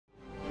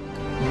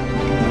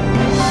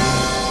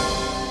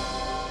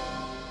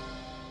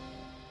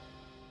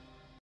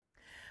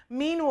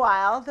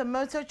Meanwhile, the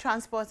Motor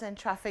Transport and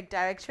Traffic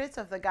Directorate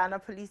of the Ghana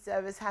Police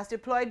Service has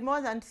deployed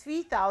more than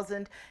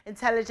 3,000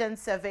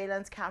 intelligence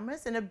surveillance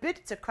cameras in a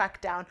bid to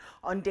crack down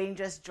on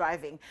dangerous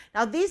driving.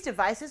 Now, these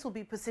devices will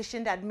be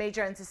positioned at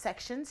major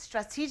intersections,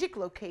 strategic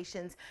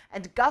locations,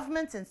 and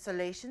government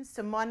installations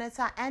to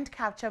monitor and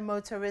capture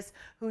motorists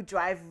who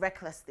drive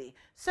recklessly.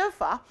 So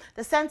far,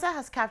 the center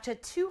has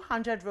captured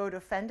 200 road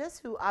offenders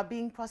who are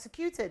being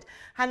prosecuted.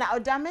 Hannah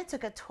Odame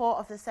took a tour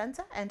of the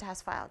center and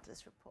has filed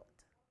this report.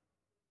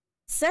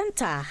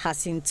 Center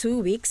has in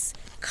 2 weeks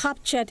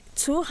captured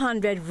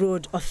 200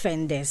 road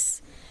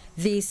offenders.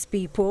 These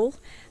people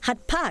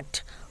had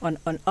parked on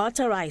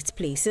unauthorized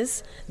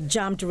places,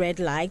 jumped red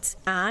lights,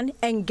 and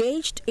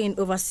engaged in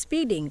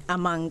overspeeding,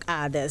 among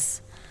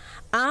others.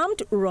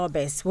 Armed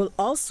robbers will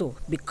also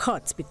be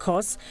caught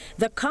because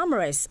the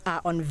cameras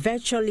are on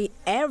virtually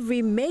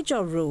every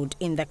major road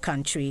in the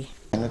country.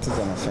 I noticed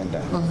an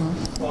offender.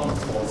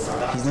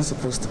 He's not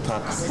supposed to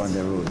park on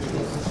the road.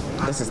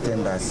 This is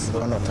termed as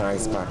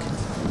unauthorized parking.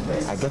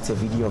 I get a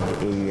video of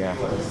the area,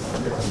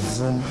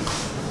 zoom,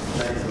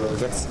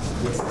 get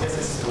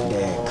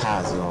the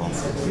car as well,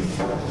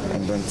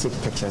 and then take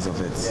pictures of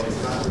it.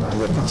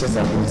 And the pictures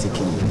have been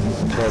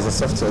taken. There's a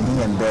software being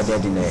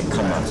embedded in the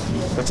camera,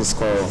 which is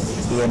called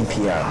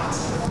ANPR,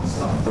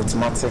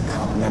 Automatic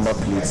Number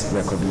Plate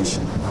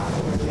Recognition.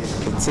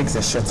 It takes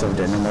a shot of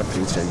the number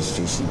plate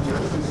registration.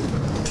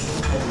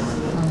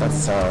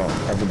 That's how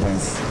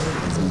evidence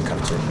is being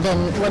captured.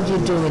 Then what do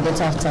you do with it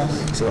after?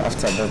 So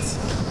after that,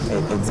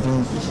 it's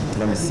been,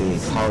 let me say,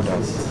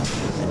 powdered.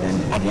 And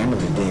then at the end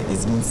of the day,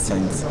 it's been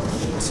sent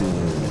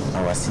to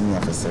our senior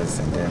officers,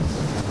 and then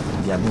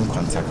they are being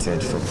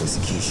contacted for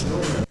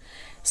prosecution.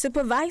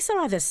 Supervisor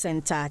at the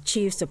center,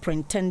 Chief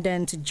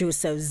Superintendent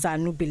Joseph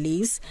Zanu,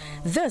 believes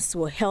this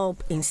will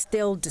help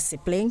instill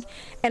discipline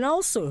and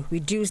also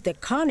reduce the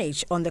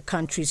carnage on the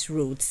country's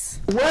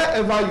roads.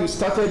 Wherever you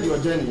started your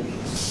journey,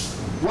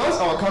 once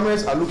our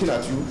cameras are looking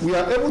at you, we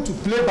are able to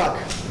play back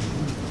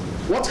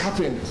what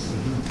happened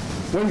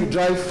when you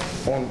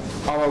drive on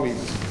our way.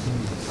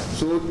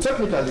 So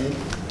technically,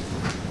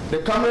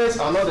 the cameras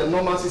are not the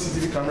normal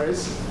CCTV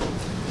cameras.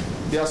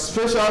 They are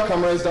special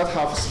cameras that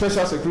have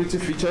special security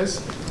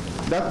features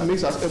that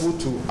makes us able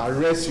to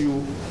arrest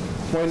you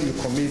when you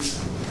commit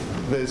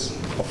these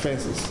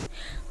offenses.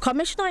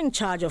 Commissioner in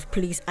charge of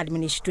Police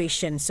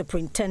Administration,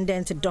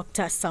 Superintendent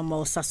Dr.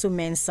 Samuel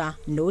Sasu-Mensah,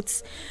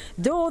 notes,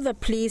 though the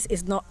police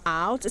is not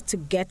out to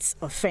get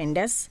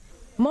offenders,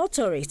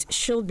 motorists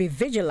should be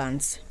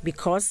vigilant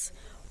because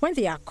when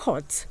they are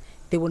caught,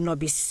 they will not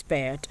be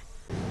spared.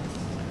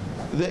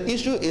 The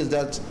issue is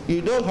that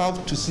you don't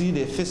have to see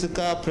the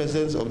physical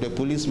presence of the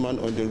policeman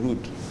on the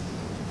road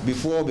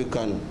before we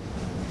can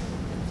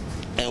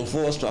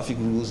enforce traffic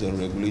rules and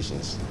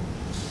regulations.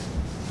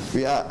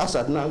 We are, as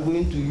at now,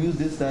 going to use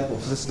this type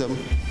of system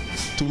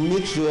to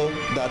make sure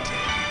that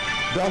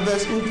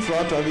drivers who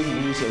flout traffic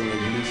rules and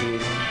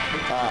regulations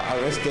are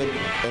arrested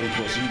and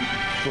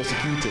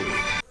prosecuted.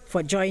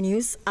 For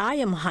JoyNews, I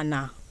am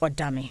Hannah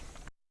Odame.